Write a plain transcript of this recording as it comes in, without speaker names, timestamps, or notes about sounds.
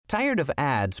Tired of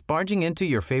ads barging into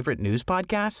your favorite news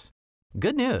podcasts?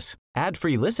 Good news.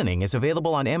 Ad-free listening is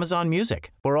available on Amazon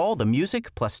Music for all the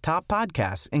music plus top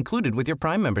podcasts included with your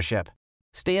Prime membership.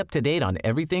 Stay up to date on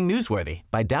everything newsworthy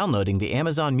by downloading the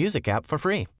Amazon Music app for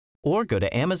free or go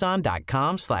to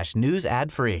amazon.com/news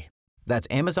ad free.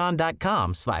 That's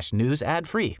amazon.com/news ad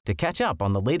free to catch up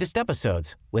on the latest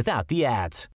episodes without the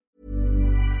ads.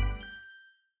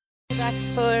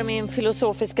 Dags för min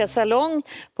filosofiska salong.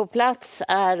 På plats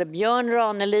är Björn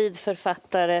Ranelid,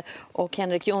 författare, och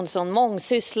Henrik Johnsson,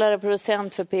 mångsysslare,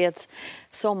 producent för P1,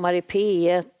 Sommar i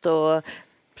P1 och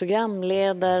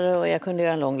programledare, och jag kunde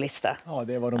göra en lång lista. Ja,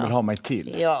 det är vad de vill ha mig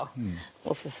till. Ja,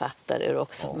 och författare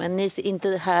också. Ja. Men ni är inte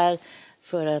här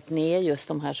för att ni är just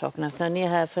de här sakerna, utan ni är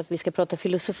här för att vi ska prata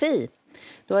filosofi.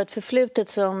 Du har ett förflutet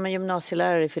som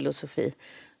gymnasielärare i filosofi.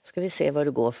 Ska vi se vad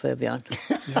du går för, Björn.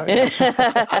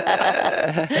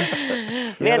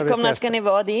 Välkomna ska ni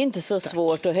vara. Det är inte så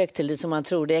svårt och högtidligt som man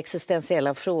tror. Det är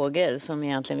existentiella frågor som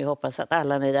egentligen vi hoppas att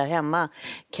alla ni där hemma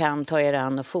kan ta er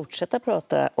an och fortsätta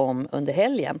prata om under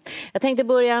helgen. Jag tänkte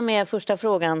börja med första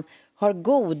frågan. Har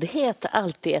godhet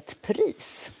alltid ett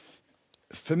pris?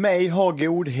 För mig har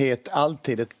godhet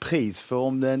alltid ett pris. För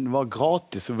om den var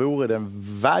gratis så vore den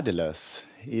värdelös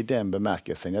i den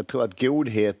bemärkelsen. Jag tror att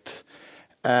godhet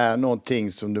är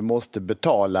någonting som du måste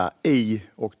betala i,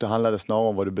 och då handlar det snarare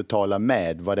om vad du betalar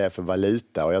med, vad det är för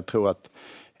valuta. Och jag tror att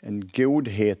en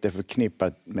godhet är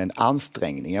förknippad med en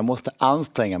ansträngning. Jag måste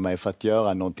anstränga mig för att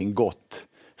göra någonting gott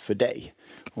för dig.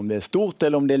 Om det är stort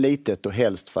eller om det är litet, och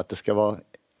helst för att det ska vara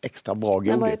extra bra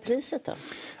godhet. Men vad är priset då?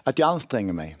 Att jag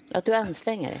anstränger mig. Att du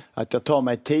anstränger dig? Att jag tar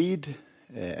mig tid,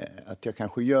 att jag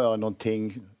kanske gör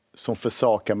någonting som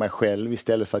försakar mig själv.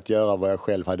 Istället för att göra vad jag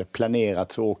själv hade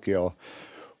planerat så åker jag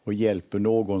och hjälper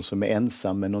någon som är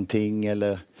ensam med någonting,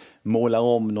 eller målar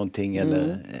om någonting,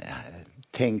 eller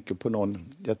tänker på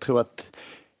någon. Jag tror att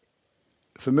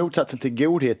för motsatsen till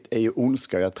godhet är ju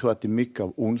ondska. Jag tror att i mycket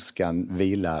av ondskan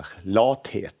vilar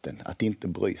latheten. Att inte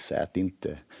bry sig, att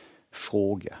inte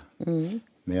fråga.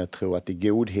 Men jag tror att i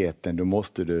godheten då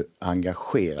måste du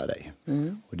engagera dig.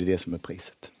 Och det är det som är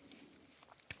priset.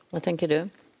 Vad tänker du?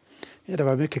 Ja, det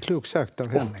var mycket klokt sagt av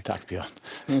Henrik. Tack, Björn.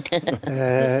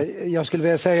 Jag skulle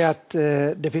vilja säga att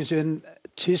det finns ju en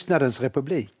tystnadens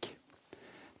republik.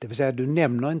 Det vill säga du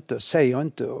nämner inte, säger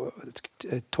inte och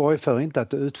torgför inte att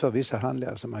du utför vissa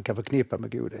handlingar som man kan förknippa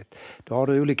med godhet. Då har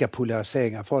du olika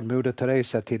polariseringar från Moder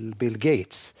Teresa till Bill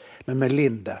Gates med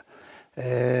Melinda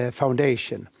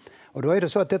Foundation. Och då är det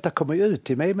så att detta kommer ut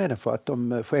till mig människor att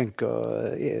de skänker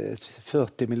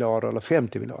 40 miljarder eller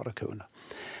 50 miljarder kronor.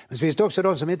 Men så finns det också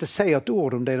de som inte säger ett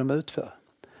ord om det de utför.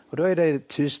 Och då är det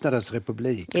tystnadens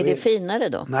republik. Är det finare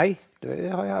då? Nej, det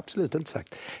har jag absolut inte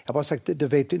sagt. Jag har bara sagt, det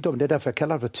vet du inte om. Det är därför jag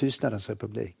kallar det för tystnadens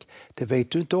republik. Det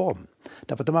vet du inte om.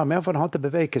 Därför att de här människorna har inte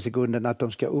bevekelsegrunden att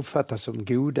de ska uppfattas som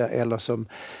goda eller som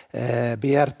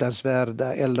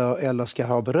behjärtansvärda eller ska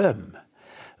ha beröm.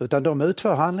 Utan de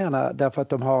utför handlingarna därför att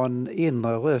de har en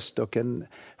inre röst och en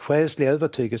själslig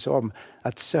övertygelse om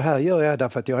att så här gör jag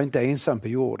därför att jag inte är ensam på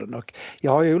jorden. Och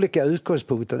jag har ju olika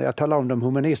utgångspunkter när jag talar om de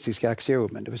humanistiska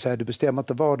axiomen. Det vill säga du bestämmer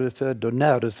inte var du är född och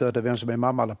när du är född och vem som är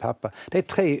mamma eller pappa. Det är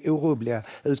 3 orubbliga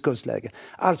utgångslägen.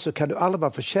 Alltså kan du aldrig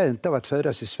vara förtjänt av att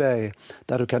födas i Sverige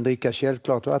där du kan dricka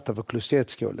självklart vatten för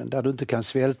klosettskålen. Där du inte kan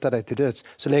svälta dig till döds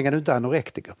så länge du inte är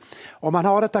anorektiker. Om man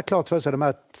har detta klart för sig, de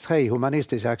här 3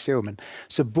 humanistiska axiomen,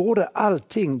 så borde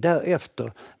allting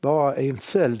därefter vara en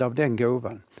följd av den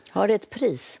gåvan. Har det ett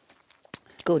pris?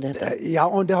 Godheten? Ja,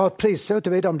 om det har ett pris så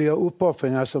tillvida om du gör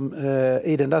uppoffringar som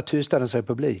i den där tystnadens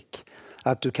republik.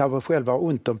 Att du kanske själv har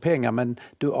ont om pengar men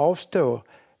du avstår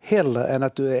hellre än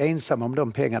att du är ensam om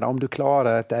de pengarna. Om du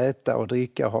klarar att äta och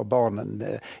dricka och ha barnen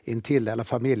intill eller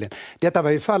familjen. Detta var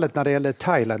ju fallet när det gällde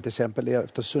Thailand till exempel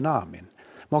efter tsunamin.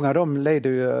 Många av dem leder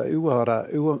ju oerhörda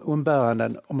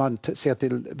umbäranden om man ser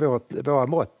till våra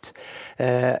mått.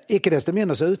 Icke desto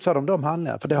mindre så utför de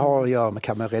handlingar. För det har att göra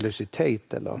med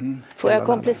religiositet. Får jag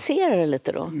komplicera det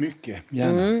lite då? Mycket,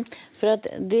 gärna. För att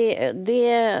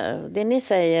det ni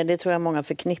säger, det tror jag många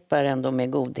förknippar ändå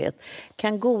med godhet.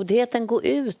 Kan godheten gå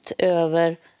ut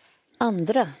över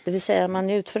andra? Det vill säga man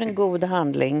utför en god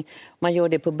handling, man gör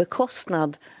det på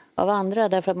bekostnad av andra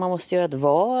därför att man måste göra ett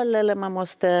val eller man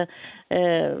måste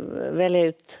välja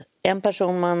ut en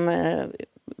person man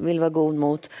vill vara god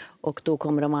mot och då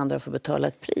kommer de andra få betala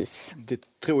ett pris. Det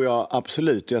tror jag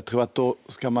absolut. Jag tror att då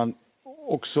ska man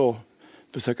också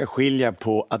försöka skilja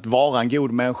på att vara en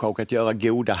god människa och att göra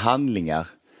goda handlingar.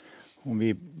 Om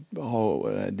vi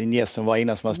har din gäst som var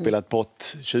innan som har spelat bort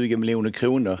 20 miljoner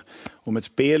kronor. Om ett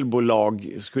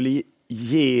spelbolag skulle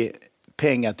ge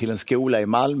pengar till en skola i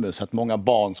Malmö så att många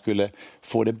barn skulle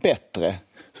få det bättre,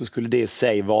 så skulle det i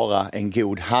sig vara en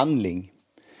god handling.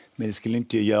 Men det skulle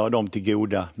inte göra dem till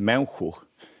goda människor.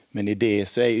 Men i det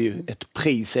så är ju ett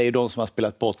pris är ju de som har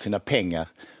spelat bort sina pengar.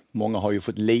 Många har ju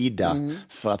fått lida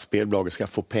för att spelbolaget ska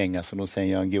få pengar som de sen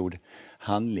gör en god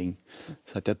handling.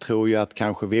 Så att jag tror ju att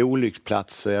kanske vid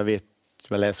olycksplatser,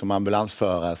 jag läser om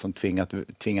ambulansförare som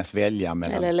tvingas välja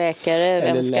mellan... Eller läkare,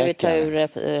 vem ska vi ta ur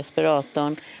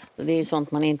respiratorn? Det är ju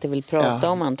sånt man inte vill prata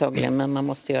om antagligen, men man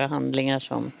måste göra handlingar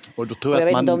som... Och då tror jag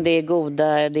vet inte om det är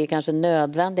goda, det är kanske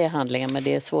nödvändiga handlingar, men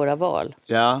det är svåra val.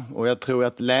 Ja, och jag tror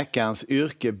att läkarens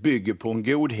yrke bygger på en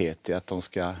godhet i att de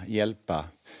ska hjälpa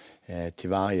till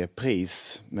varje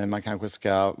pris. Men man kanske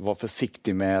ska vara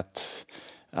försiktig med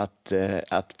att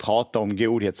prata om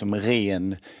godhet som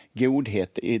ren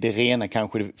godhet. I det rena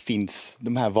kanske det finns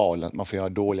de här valen, man får göra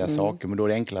dåliga saker, men då är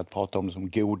det enklare att prata om det som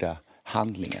goda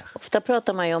handlingar. Ofta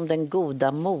pratar man ju om den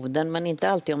goda modern, men inte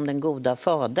alltid om den goda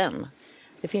fadern.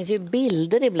 Det finns ju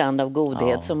bilder ibland av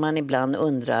godhet som man ibland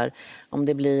undrar om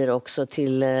det blir också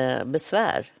till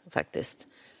besvär faktiskt.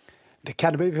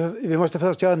 Vi måste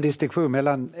först göra en distinktion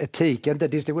mellan etik, inte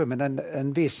distinktion, men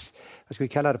en viss, vad ska vi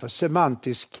kalla det för,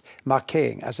 semantisk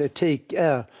markering. Alltså etik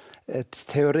är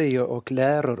teorier och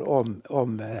läror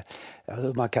om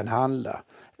hur man kan handla.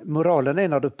 Moralen är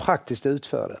när du praktiskt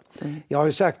utför det. Jag har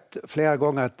ju sagt flera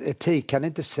gånger att etik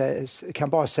kan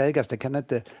bara sägas,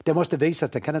 det måste visas,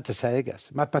 det kan inte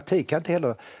sägas. Matematik kan inte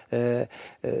heller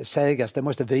sägas, det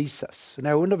måste visas. När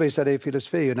jag undervisade i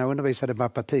filosofi och när jag undervisade i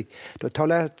matematik, då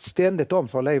talade jag ständigt om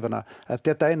för eleverna att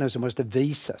detta är något som måste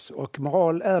visas. Och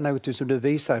moral är något som du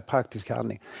visar i praktisk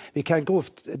handling. Vi kan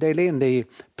grovt dela in det i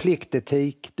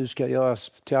pliktetik, du ska göra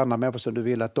till andra människor som du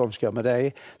vill att de ska göra med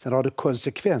dig. Sen har du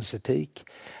konsekvensetik.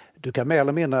 Du kan mer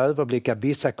eller mindre överblicka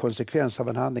vissa konsekvenser av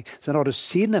en handling. Sen har du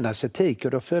sinnenas etik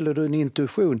och då följer du en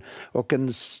intuition och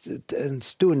en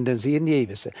stundens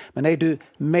ingivelse. Men är du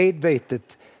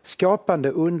medvetet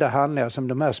skapande onda handlingar som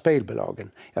de här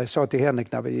spelbolagen. Jag sa till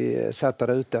Henrik när vi satt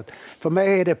där ute att för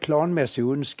mig är det planmässig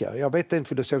ondska. Jag vet en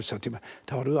filosof sa till mig,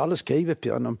 det har du aldrig skrivit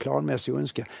Björn om planmässig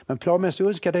ondska. Men planmässig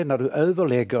ondska det är när du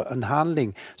överlägger en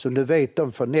handling som du vet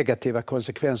om för negativa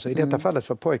konsekvenser. I detta fallet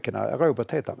för pojkarna,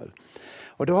 Robert heter han väl.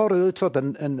 Och då har du utfört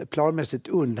en planmässigt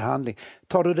ond handling.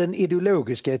 Tar du den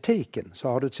ideologiska etiken så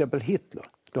har du till exempel Hitler.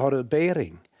 Då har du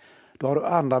Bering. Då har du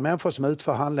andra människor som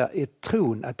utför handlingar i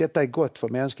tron att detta är gott för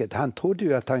mänskligheten. Han trodde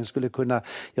ju att han skulle kunna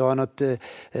göra något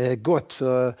gott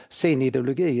för sin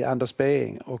ideologi, Anders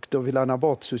Bering. Och då vill han ha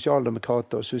bort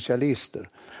socialdemokrater och socialister.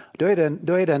 Då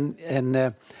är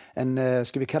det en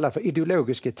ska vi kalla för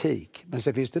ideologisk etik. Men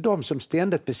sen finns det de som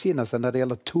ständigt besinnar sig när det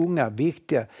gäller tunga,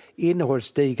 viktiga,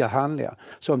 innehållsdigra handlingar.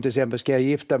 Som till exempel, ska jag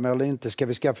gifta mig eller inte? Ska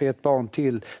vi skaffa ett barn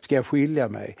till? Ska jag skilja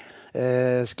mig?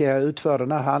 Ska jag utföra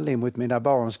den här handlingen mot mina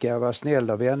barn? Ska jag vara snäll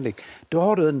och vänlig? Då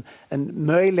har du en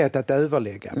möjlighet att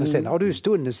överlägga. Men sen har du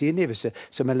stundens ingivelse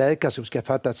som en läkare som ska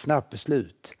fatta ett snabbt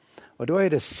beslut. Och då är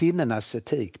det sinnenas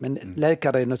etik. Men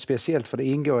läkare är något speciellt för det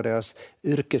ingår i deras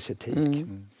yrkesetik.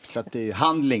 Så att det är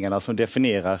handlingarna som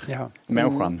definierar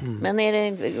människan.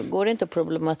 Men går det inte att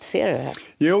problematisera det här?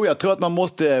 Jo, jag tror att man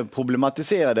måste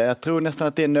problematisera det. Jag tror nästan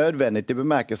att det är nödvändigt i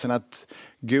bemärkelsen att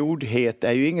godhet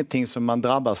är ju ingenting som man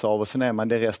drabbas av och sen är man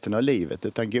det resten av livet.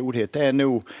 Utan godhet är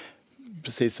nog,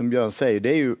 precis som Björn säger, det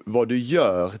är ju vad du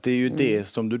gör. Det är ju det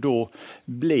som du då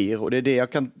blir. Och det är det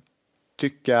jag kan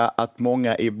tycka att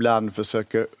många ibland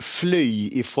försöker fly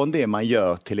ifrån det man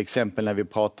gör. Till exempel när vi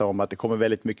pratar om att det kommer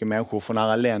väldigt mycket människor från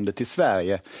andra länder till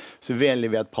Sverige, så väljer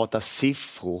vi att prata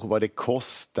siffror, vad det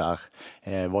kostar,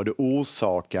 vad det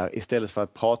orsakar, istället för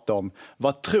att prata om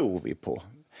vad tror vi på.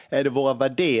 Är det våra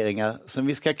värderingar som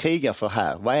vi ska kriga för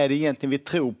här? Vad är det egentligen vi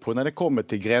tror på när det kommer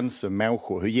till gränser,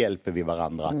 människor? Hur hjälper vi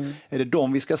varandra? Är det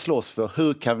dem vi ska slåss för?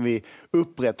 Hur kan vi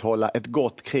upprätthålla ett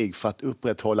gott krig för att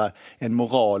upprätthålla en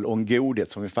moral och en godhet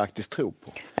som vi faktiskt tror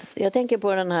på? Jag tänker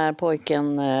på den här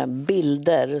pojken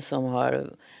Bilder som har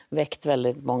väckt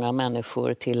väldigt många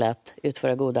människor till att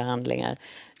utföra goda handlingar.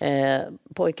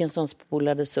 Pojken som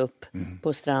spolades upp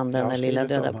på stranden, den lilla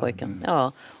döda pojken.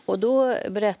 Ja. Och då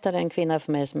berättade en kvinna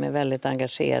för mig som är väldigt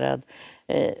engagerad,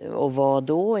 och vad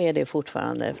då är det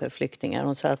fortfarande för flyktingar.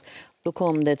 Hon sa att då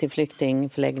kom det till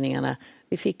flyktingförläggningarna.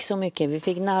 Vi fick så mycket. Vi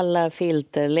fick nallar,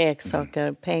 filter,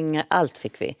 leksaker, pengar, allt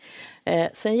fick vi.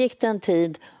 Sen gick det en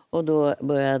tid och då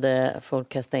började folk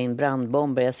kasta in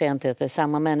brandbomber. Jag säger inte att det är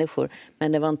samma människor,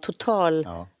 men det var en total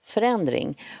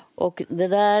förändring. Och det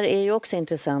där är ju också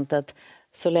intressant att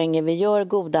så länge vi gör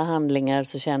goda handlingar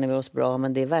så känner vi oss bra,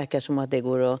 men det verkar som att det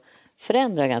går att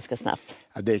förändra ganska snabbt.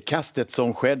 Ja, det kastet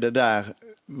som skedde där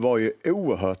var ju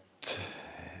oerhört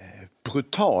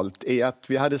brutalt är att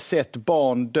vi hade sett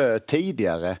barn dö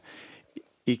tidigare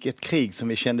i ett krig som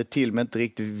vi kände till men inte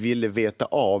riktigt ville veta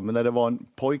av. Men när det var en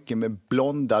pojke med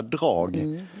blonda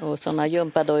drag. Och sådana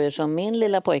gympadojor som min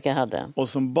lilla pojke hade. Och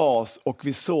som bas, och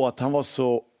vi såg att han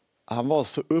var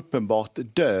så uppenbart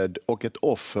död och ett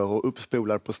offer och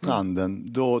uppspolad på stranden.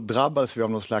 Då drabbades vi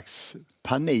av någon slags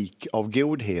panik av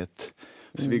godhet.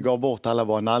 Så vi gav bort alla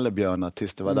våra nallebjörnar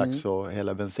tills det var dags att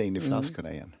hälla bensin i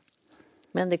flaskorna igen.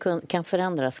 Men det kan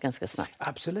förändras ganska snabbt.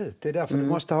 Absolut, det är därför du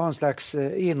måste ha en slags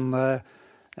inre,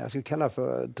 jag skulle kalla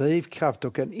för drivkraft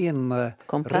och en inre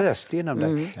röst inom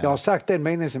det. Jag har sagt en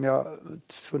mening som jag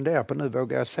funderar på nu,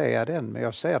 vågar jag säga den? Men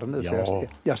jag säger den nu för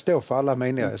jag står för alla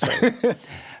meningar jag säger.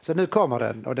 Så nu kommer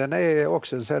den, och den är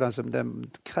också en sådan som den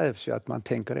krävs ju att man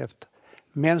tänker efter.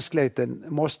 Mänskligheten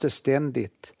måste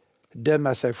ständigt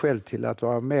döma sig själv till att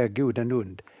vara mer god än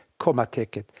ond,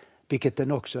 kommatecket, vilket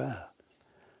den också är.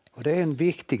 Och det är en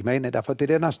viktig mening, därför att i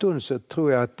denna stund så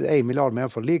tror jag att 1 miljard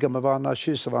människor ligger med varandra,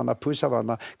 kysser varandra, pussar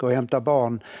varandra, går och hämtar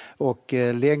barn och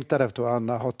längtar efter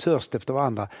varandra, har törst efter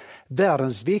varandra.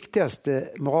 Världens viktigaste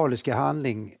moraliska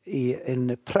handling i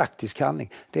en praktisk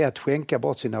handling, det är att skänka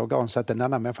bort sina organ så att en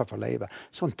annan människa får leva.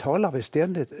 Sånt talar vi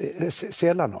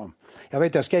sällan om. Jag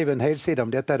vet, jag skrev en helsida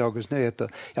om detta i Dagens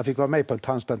Nyheter. Jag fick vara med på en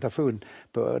transplantation,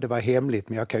 det var hemligt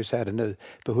men jag kan ju säga det nu,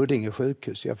 på Huddinge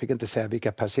sjukhus. Jag fick inte säga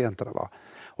vilka patienter det var.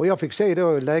 Och jag fick se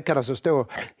då läkarna som står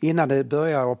innan det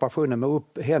börjar operationen med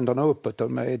händerna uppåt,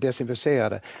 de är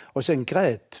desinficerade. Och sen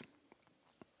grät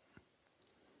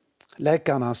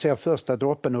läkarna, ser första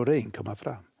droppen urin komma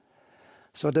fram.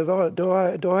 Så då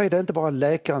är det inte bara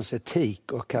läkarens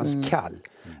etik och hans kall.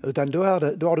 Utan då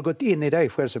har du gått in i dig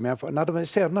själv som människa. När de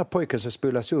ser den här pojken som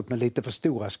spolas upp med lite för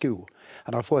stora skor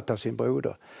han har fått av sin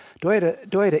broder, då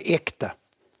är det äkta.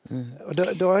 Och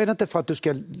då är det inte för att du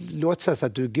ska låtsas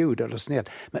att du är god eller snäll.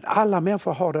 Men alla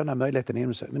människor har denna möjligheten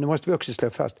inom sig. Men nu måste vi också slå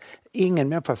fast, ingen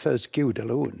människa föds god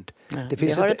eller ond. Nej,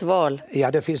 vi har ett val.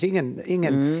 Ja, det finns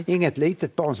inget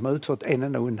litet barn som har utfört en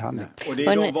enda ond handling. Och det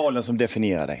är de valen som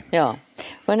definierar dig. Ja,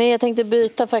 jag tänkte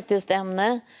byta faktiskt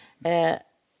ämne.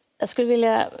 Jag skulle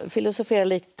vilja filosofera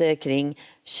lite kring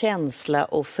känsla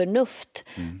och förnuft.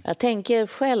 Jag tänker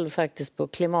själv faktiskt på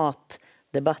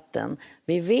klimatdebatten.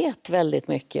 Vi vet väldigt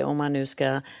mycket om man nu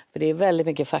ska, för det är väldigt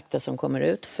mycket fakta som kommer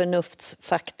ut.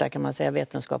 Förnuftsfakta kan man säga,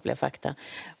 vetenskapliga fakta.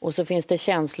 Och så finns det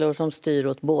känslor som styr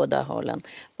åt båda hållen.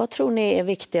 Vad tror ni är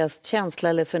viktigast, känsla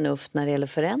eller förnuft när det gäller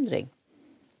förändring?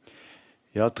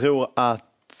 Jag tror att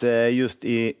just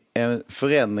i en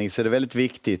förändring så är det väldigt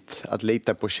viktigt att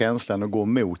lita på känslan och gå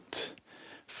mot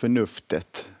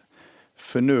förnuftet.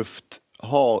 Förnuft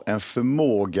har en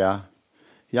förmåga,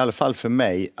 i alla fall för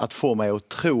mig, att få mig att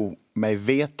tro mig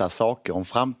veta saker om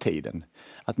framtiden.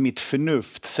 Att mitt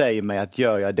förnuft säger mig att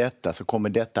gör jag detta så kommer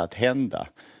detta att hända.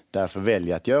 Därför väljer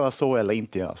jag att göra så eller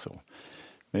inte göra så.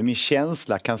 Men min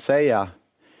känsla kan säga,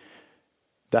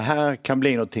 det här kan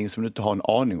bli någonting som du inte har en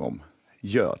aning om.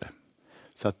 Gör det.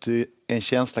 Så att en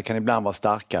känsla kan ibland vara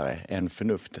starkare än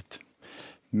förnuftet.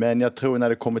 Men jag tror när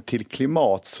det kommer till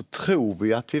klimat så tror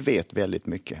vi att vi vet väldigt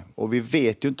mycket. Och vi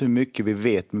vet ju inte hur mycket vi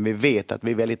vet, men vi vet att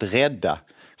vi är väldigt rädda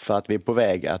för att vi är på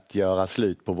väg att göra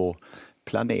slut på vår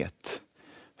planet.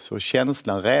 Så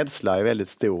känslan, rädsla är väldigt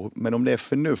stor. Men om det är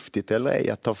förnuftigt eller ej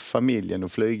att ta familjen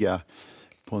och flyga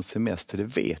på en semester, det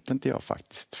vet inte jag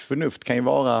faktiskt. Förnuft kan ju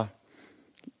vara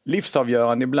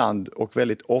livsavgörande ibland och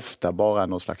väldigt ofta bara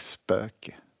någon slags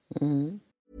spöke.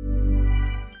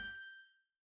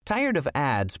 Tired of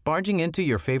ads barging into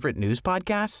your favorite news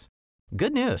podcasts?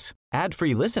 Good news.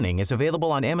 Ad-free listening is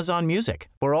available on Amazon Music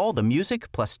for all the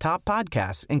music plus top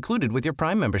podcasts included with your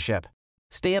Prime membership.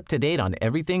 Stay up to date on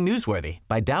everything newsworthy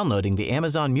by downloading the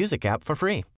Amazon Music app for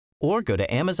free or go to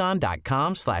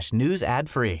amazon.com/news ad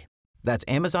free.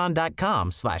 That's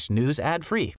amazon.com/news ad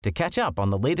free to catch up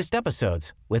on the latest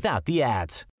episodes without the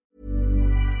ads.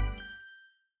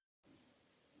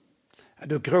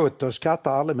 Du gråter och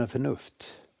skrattar aldrig med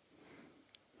förnuft.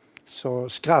 Så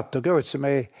skratt och gråt som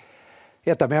är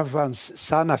ett av människans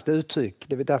sannaste uttryck.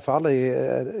 Det är därför aldrig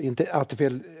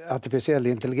artificiell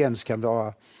intelligens kan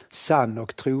vara sann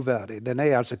och trovärdig. Den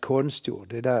är alltså konstgjord.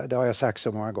 Det har jag sagt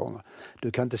så många gånger.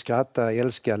 Du kan inte skratta,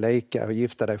 älska, leka,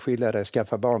 gifta dig, skilja dig,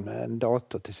 skaffa barn med en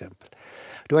dator till exempel.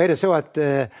 Då är det så att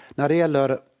när det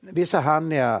gäller vissa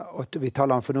handlingar, och vi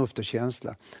talar om förnuft och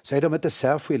känsla, så är de inte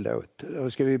särskilda åt.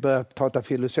 Och ska vi börja prata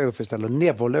filosofiskt eller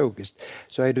neurologiskt,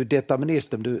 så är du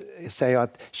determinist om du säger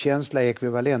att känsla är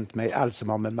ekvivalent med allt som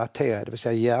har med materia, det vill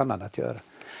säga hjärnan, att göra.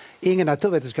 Ingen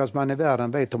naturvetenskapsman i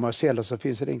världen vet hur många celler som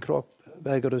finns i din kropp.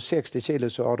 Väger du 60 kilo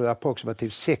så har du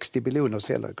approximativt 60 biljoner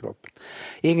celler i kroppen.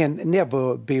 Ingen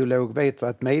neurobiolog vet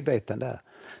vad ett medvetande är.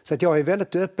 Så att jag är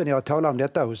väldigt öppen. Jag talar om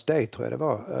detta hos dig, tror jag det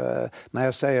var. När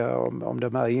jag säger om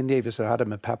de här ingivelser jag hade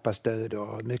med pappas död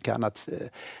och mycket annat.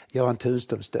 Göran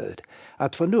Tunströms död.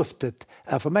 Att förnuftet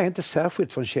är för mig inte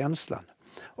särskilt från känslan.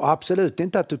 Och absolut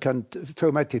inte att du kan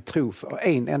få mig till tro för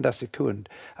en enda sekund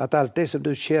att allt det som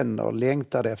du känner,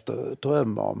 längtar efter,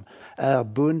 drömmer om är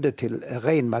bundet till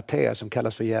ren materia som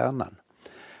kallas för hjärnan.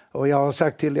 Och jag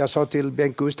sa till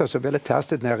Bengt Gustafsson väldigt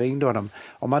hastigt när jag ringde honom,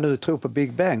 om man nu tror på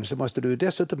Big Bang så måste du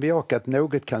dessutom bejaka att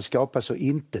något kan skapas och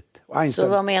intet. Så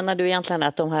vad menar du egentligen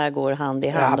att de här går hand i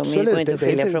hand? Ja, absolut. De går inte att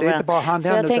skilja från varandra. Det är inte bara hand i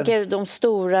hand. För jag tänker de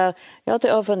stora, jag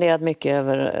har funderat mycket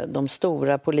över de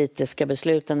stora politiska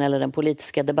besluten eller den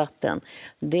politiska debatten.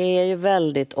 Det är ju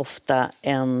väldigt ofta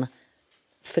en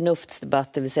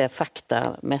förnuftsdebatt, det vill säga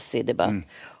faktamässig debatt.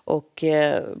 Och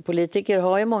politiker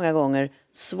har ju många gånger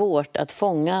svårt att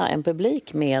fånga en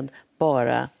publik med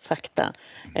bara fakta.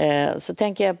 Så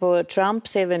tänker jag på Trump,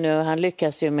 ser vi nu, han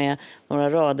lyckas ju med några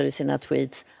rader i sina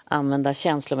tweets använda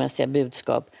känslomässiga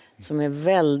budskap som är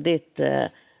väldigt,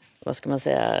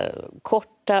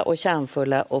 korta och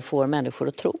kärnfulla och får människor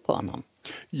att tro på honom.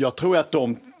 Jag tror att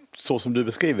de, så som du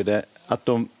beskriver det, att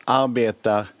de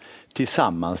arbetar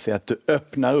tillsammans i att du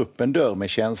öppnar upp en dörr med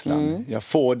känslan. Jag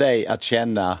får dig att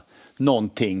känna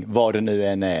någonting, vad det nu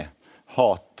än är.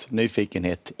 Hat,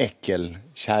 nyfikenhet, äckel,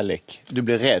 kärlek. Du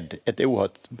blir rädd. Ett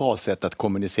oerhört bra sätt att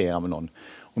kommunicera med någon.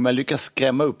 Om jag lyckas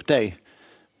skrämma upp dig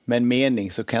med en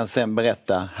mening så kan jag sen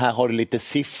berätta, här har du lite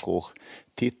siffror.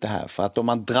 Titta här, för att om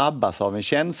man drabbas av en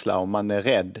känsla, om man är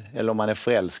rädd eller om man är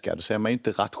förälskad så är man ju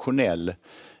inte rationell.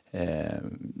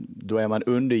 Då är man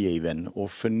undergiven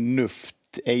och förnuft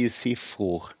är ju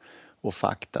siffror och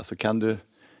fakta. Så kan du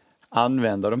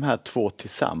använda de här två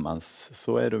tillsammans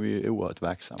så är de ju oerhört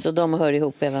verksamma. Så de hör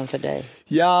ihop även för dig?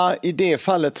 Ja, i det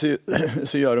fallet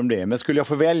så gör de det. Men skulle jag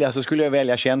få välja så skulle jag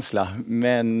välja känsla.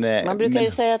 Man brukar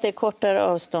ju säga att det är kortare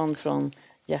avstånd från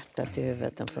hjärtat till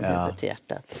huvudet än från huvudet till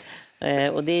hjärtat.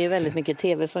 Och det är ju väldigt mycket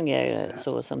tv fungerar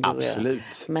så som du Absolut.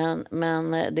 gör.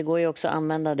 Men det går ju också att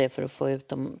använda det för att få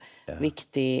ut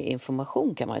viktig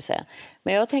information kan man ju säga.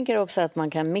 Men jag tänker också att man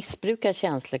kan missbruka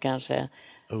känslor kanske.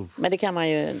 Men det kan man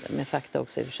ju med fakta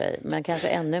också i och för sig. Men kanske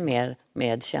ännu mer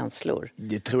med känslor.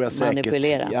 Det tror jag säkert.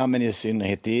 Manipulera. Ja, men i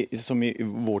synnerhet som i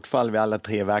vårt fall vi alla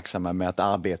tre är verksamma med att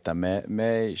arbeta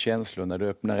med känslor. När du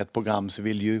öppnar ett program så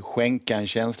vill du ju skänka en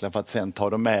känsla för att sen ta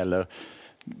dem med. Eller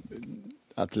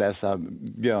att läsa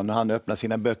Björn när han öppnar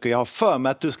sina böcker. Jag har för mig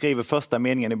att du skriver första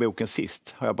meningen i boken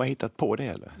sist. Har jag bara hittat på det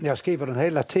eller? Jag skriver den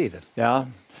hela tiden. Ja.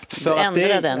 Du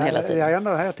ändrar den hela tiden. Jag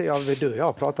ändrar den hela tiden. Jag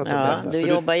har pratat om detta. Du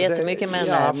jobbar jättemycket med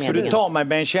den här meningen. För du tar mig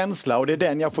med en känsla och det är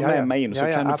den jag får med mig in. Så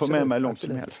kan du få med mig långt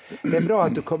som helst. Det är bra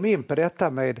att du kom in på detta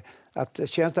med att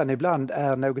känslan ibland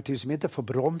är något som inte får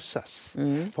bromsas.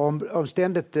 För om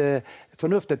ständigt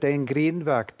förnuftet är en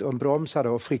grindvakt och en bromsare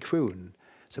och friktion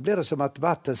så blir det som att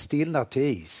vatten stillnar till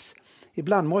is.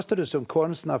 Ibland måste du som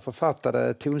konstnär,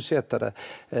 författare, tonsättare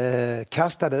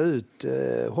kasta dig ut,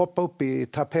 hoppa upp i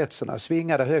trapetserna,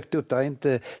 svinga dig högt upp där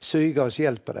inte syrgas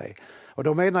hjälper dig. Och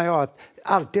då menar jag att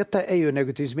allt detta är ju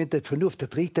något som inte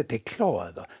förnuftet riktigt är klar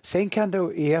över. Sen kan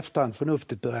då i efterhand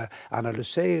förnuftet börja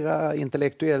analysera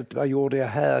intellektuellt, vad gjorde jag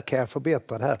här, kan jag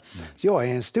förbättra det här? Så jag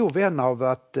är en stor vän av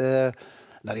att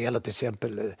när det gäller till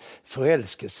exempel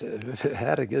förälskelse,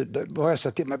 herregud, då jag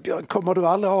sa till mig, Björn, kommer du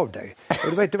aldrig av dig? Och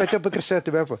du vet jag brukar säga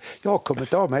till människor, jag har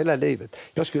kommit av mig hela livet.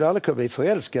 Jag skulle aldrig kunna bli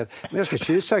förälskad, men jag ska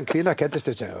kyssa en kvinna, kan inte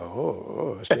stå och säga,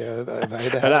 vad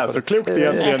är det här? Det är så klokt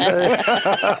egentligen.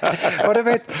 Och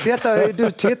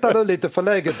du tittar nu lite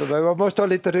förläget på mig, man måste ha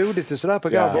lite roligt i sådär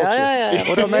program också. Ja.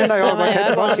 Och då menar jag, man kan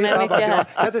inte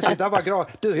bara sitta och vara glad.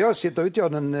 Du, jag sitter och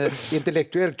utgör en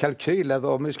intellektuell kalkyl över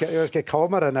om jag ska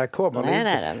krama den när jag kommer.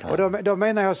 Nej. Och då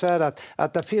menar jag så här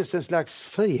att det finns en slags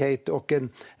frihet och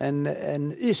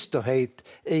en ysterhet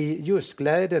i just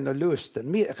glädjen och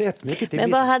lusten. Rätt mycket till.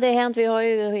 Men vad hade hänt? Vi har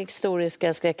ju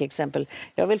historiska skräckexempel.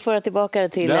 Jag vill föra tillbaka det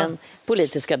till den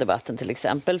politiska debatten till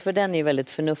exempel. För den är ju väldigt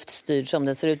förnuftsstyrd som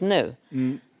den ser ut nu.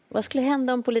 Vad skulle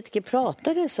hända om politiker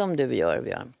pratade som du gör,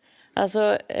 Björn?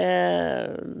 Alltså,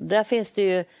 där finns det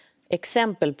ju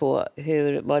exempel på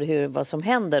vad som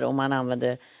händer om man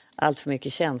använder allt för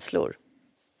mycket känslor.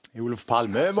 Olof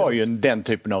Palme var ju den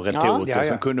typen av retoriker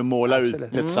som kunde måla ut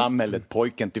ett samhälle,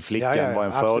 pojken till flickan var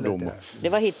en fördom. Det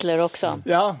var Hitler också.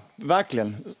 Ja,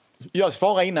 verkligen. Jag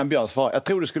svarar innan Björn svarar. Jag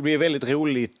tror det skulle bli väldigt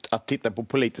roligt att titta på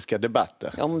politiska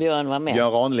debatter. Om Björn var med.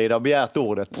 Björn Ranelid har begärt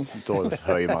ordet. Då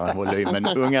höjer man volymen.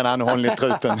 Ungarna han håller i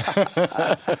truten.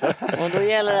 Och då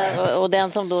gäller och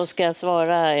den som då ska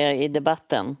svara i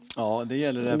debatten. Ja, det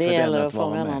gäller det för gäller den att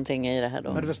fånga någonting i det här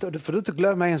då. Men du får inte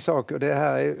glömma en sak, och det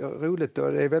här är roligt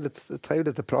och det är väldigt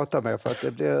trevligt att prata med, för att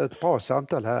det blir ett bra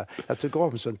samtal här. Jag tycker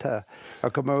om sånt här.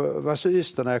 Jag kommer vara så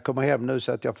yster när jag kommer hem nu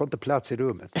så att jag får inte plats i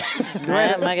rummet.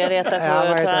 Nej, Margareta får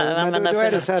använda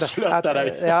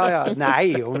för...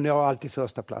 Nej, hon har alltid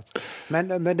första plats.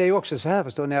 Men det är också så här,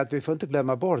 förstår ni, att vi får inte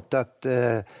glömma bort att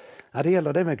när det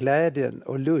gäller det med glädjen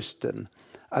och lusten,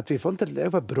 att vi får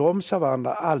inte bromsa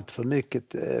varandra allt för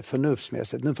mycket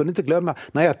förnuftsmässigt. Nu får ni inte glömma,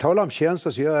 när jag talar om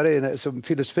känslor så gör jag det som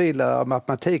filosofilärare och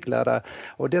matematiklärare.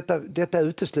 Och detta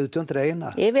utesluter inte det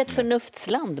ena. Är vi ett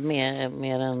förnuftsland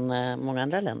mer än många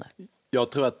andra länder?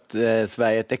 Jag tror att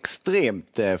Sverige är ett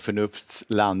extremt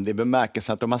förnuftsland i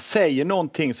bemärkelsen att om man säger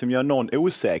någonting som gör någon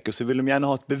osäker så vill de gärna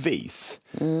ha ett bevis.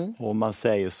 Och om man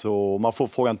säger så, man får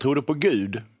frågan, tror du på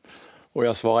Gud? Och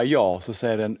jag svarar ja, så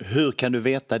säger den, hur kan du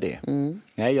veta det?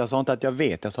 Nej, jag sa inte att jag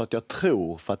vet, jag sa att jag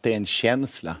tror, för att det är en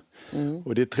känsla.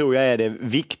 Och det tror jag är det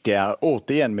viktiga,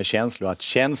 återigen med känslor, att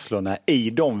känslorna i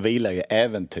dem vilar i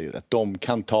äventyret. De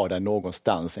kan ta dig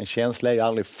någonstans. En känsla är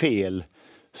aldrig fel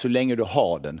så länge du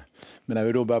har den. Men när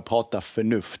vi då börjar prata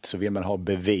förnuft så vill man ha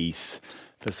bevis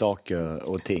för saker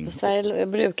och ting. Sverige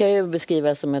brukar ju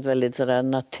beskrivas som ett väldigt sådär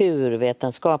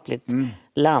naturvetenskapligt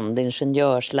land,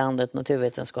 ingenjörslandet,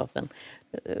 naturvetenskapen.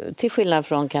 Till skillnad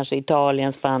från kanske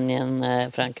Italien, Spanien,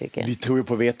 Frankrike. Vi tror ju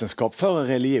på vetenskap före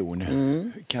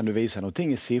religion. Kan du visa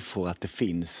någonting i siffror att det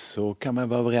finns, så kan man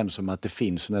vara överens om att det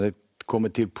finns. Och när det kommer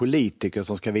till politiker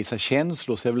som ska visa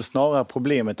känslor så är väl snarare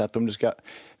problemet att om du ska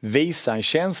visa en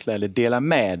känsla eller dela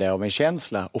med dig av en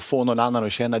känsla och få någon annan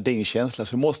att känna din känsla,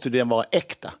 så måste den vara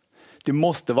äkta. Det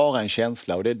måste vara en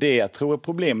känsla, och det är det jag tror är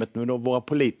problemet med våra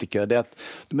politiker. Det är att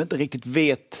de inte riktigt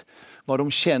vet vad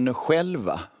de känner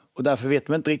själva, och därför vet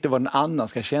de inte riktigt vad den annan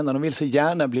ska känna. De vill så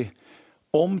gärna bli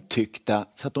omtyckta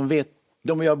så att de vet.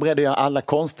 De är beredda att göra alla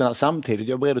konsterna samtidigt.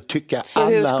 Jag är beredd att tycka så alla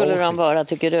hur skulle åsikter. de vara,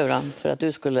 tycker du då? För att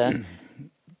du skulle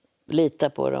lita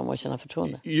på dem och känna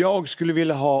förtroende? Jag skulle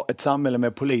vilja ha ett samhälle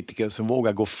med politiker som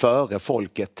vågar gå före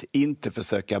folket. Inte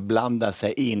försöka blanda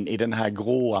sig in i den här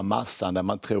gråa massan där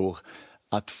man tror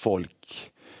att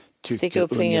folk tycker sticka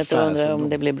upp fingret och undra om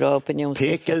det blir bra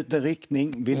opinionssiffror. Peka ut en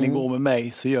riktning. Vill ni gå med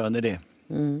mig så gör ni det.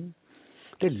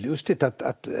 Det är lustigt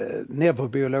att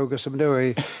neurobiologer som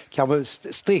då kan vara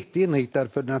strikt inriktade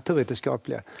på det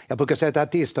naturvetenskapliga. Jag brukar säga att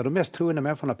ateister är de mest troende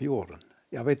människorna på jorden.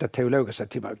 Jag vet att teologer säger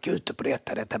till mig, gud på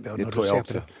detta det tror jag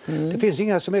också. Det finns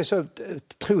inga som är så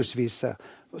trosvissa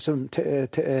som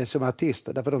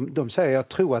ateister. Därför de säger, jag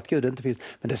tror att Gud inte finns.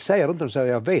 Men det säger de inte, de säger,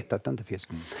 jag vet att det inte finns.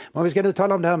 Men vi ska nu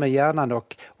tala om det här med hjärnan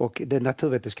och det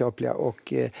naturvetenskapliga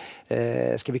och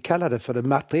ska vi kalla det för det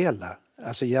materiella.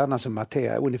 Alltså hjärnan som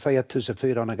materia, ungefär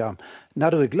 1400 gram.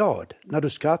 När du är glad, när du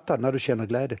skrattar, när du känner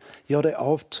glädje, gör det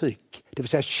avtryck. Det vill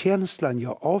säga känslan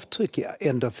gör avtryck i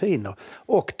endorfiner.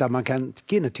 Och där man kan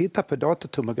gå in och titta på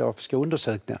datortomografiska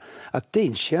undersökningar, att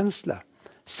din känsla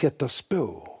sätter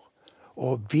spår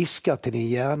och viskar till din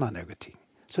hjärna någonting.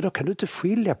 Så då kan du inte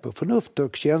skilja på förnuft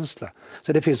och känsla.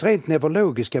 Så det finns rent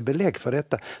neurologiska belägg för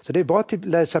detta. Så det är bara att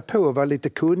läsa på och vara lite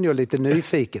kunnig och lite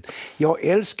nyfiken. Jag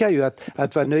älskar ju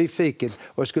att vara nyfiken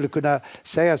och skulle kunna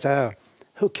säga så här.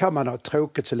 Hur kan man ha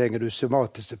tråkigt så länge du är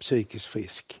somatiskt och psykiskt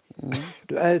frisk?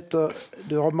 Du äter,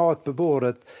 du har mat på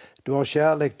bordet, du har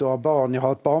kärlek, du har barn. Jag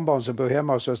har ett barnbarn som bor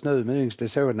hemma hos oss nu med yngste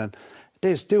sonen. Det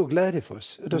är stor glädje för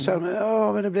oss. Då säger de,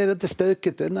 ja men det blir inte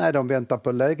stökigt. Nej, de väntar på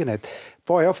en lägenhet.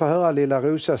 Bara jag får höra lilla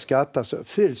Rosa skratta så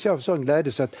fylls jag av sån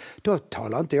glädje så att då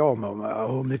talar inte jag om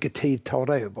hur mycket tid tar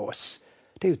det av oss.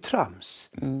 Det är ju trams.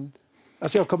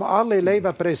 Alltså jag kommer aldrig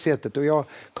leva på det sättet och jag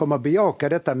kommer bejaka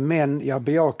detta, men jag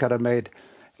bejakar det med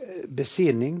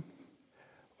besinning.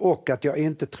 Och att jag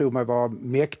inte tror mig vara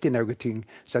mäktig någonting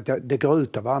så att det går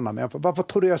ut av andra människor. Varför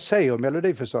tror du jag säger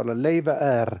Melodifestivalen? Leva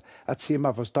är att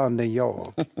simma från stranden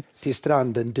jag, till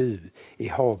stranden du, i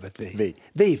havet vi.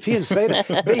 Vi finns redan.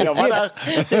 Vi finns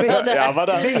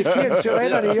ju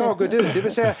redan i jag och du. Det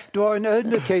vill säga, du har en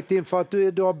ödmjukhet inför att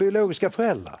du har biologiska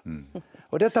föräldrar.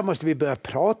 Och detta måste vi börja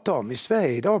prata om. I Sverige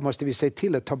idag måste vi se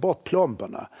till att ta bort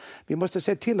plomberna. Vi måste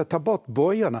se till att ta bort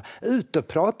bojorna. Ut och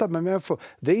prata med människor.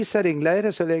 Visa din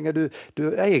glädje så länge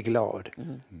du är glad.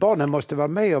 Barnen måste vara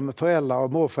med om föräldrar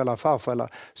och morföräldrar och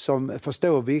farföräldrar som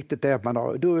förstår hur viktigt det är att man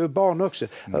har. Du är barn också.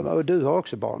 Och du har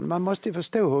också barn. Man måste ju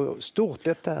förstå hur stort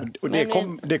detta är. Och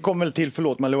det kommer väl till,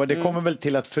 förlåt Malou, det kommer väl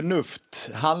till att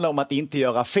förnuft handlar om att inte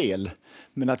göra fel.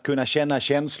 Men att kunna känna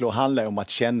känslor handlar om att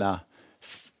känna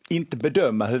inte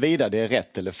bedöma huruvida det är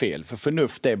rätt eller fel. För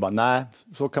förnuft är bara, nej,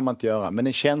 så kan man inte göra. Men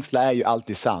en känsla är ju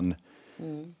alltid sann.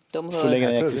 Så länge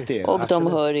den existerar. Och de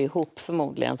hör ihop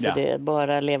förmodligen. För det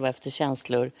bara leva efter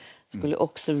känslor skulle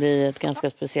också bli ett ganska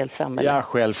speciellt samhälle. Ja,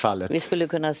 självfallet. Vi skulle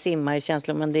kunna simma i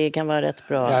känslor, men det kan vara rätt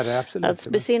bra att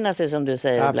besinna sig, som du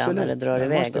säger ibland, när det drar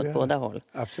iväg åt båda håll.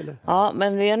 Absolut. Ja,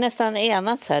 men vi har nästan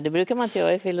enats här. Det brukar man inte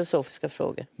göra i filosofiska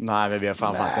frågor. Nej, men vi har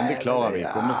framförallt inte klarar vi.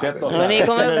 Kommer sätta oss här. Ni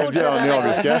kommer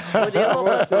fortsätta. Och det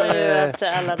hoppas man ju att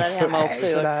alla där hemma också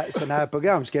gör. Sådana här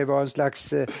program ska ju vara en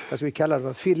slags, vad ska vi kalla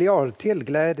det, filial till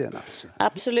glädjen. Alltså.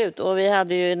 Absolut, och vi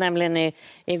hade ju nämligen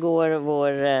igår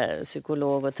vår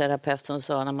psykolog och terapeut som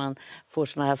sa, när man får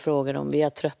såna här frågor om vi har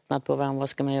tröttnat på varandra, vad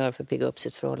ska man göra för att pigga upp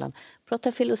sitt förhållande?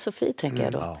 Prata filosofi, tänker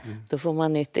jag då. Då får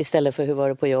man nytt istället för hur var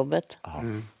det på jobbet.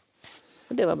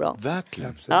 Och det var bra.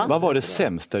 Verkligen. Vad var det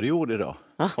sämsta du gjorde idag?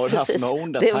 Har du haft några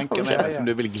onda tankar med dig som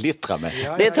du vill glittra med?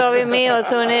 Det tar vi med oss.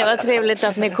 Hörrni, vad trevligt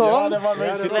att ni kom.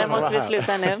 Så måste vi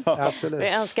sluta nu. Vi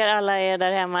önskar alla er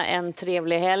där hemma en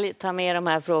trevlig helg. Ta med de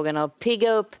här frågorna och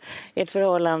pigga upp ert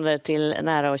förhållande till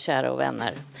nära och kära och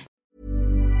vänner.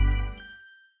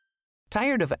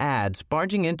 Tired of ads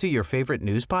barging into your favorite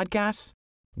news podcasts?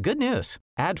 Good news.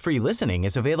 Ad-free listening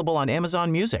is available on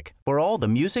Amazon Music for all the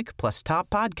music plus top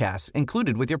podcasts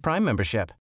included with your Prime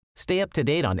membership. Stay up to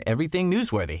date on everything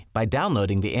newsworthy by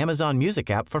downloading the Amazon Music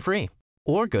app for free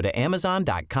or go to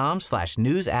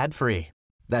amazon.com/news ad free.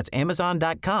 That's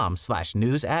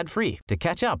amazon.com/news ad free to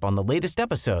catch up on the latest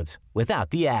episodes without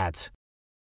the ads.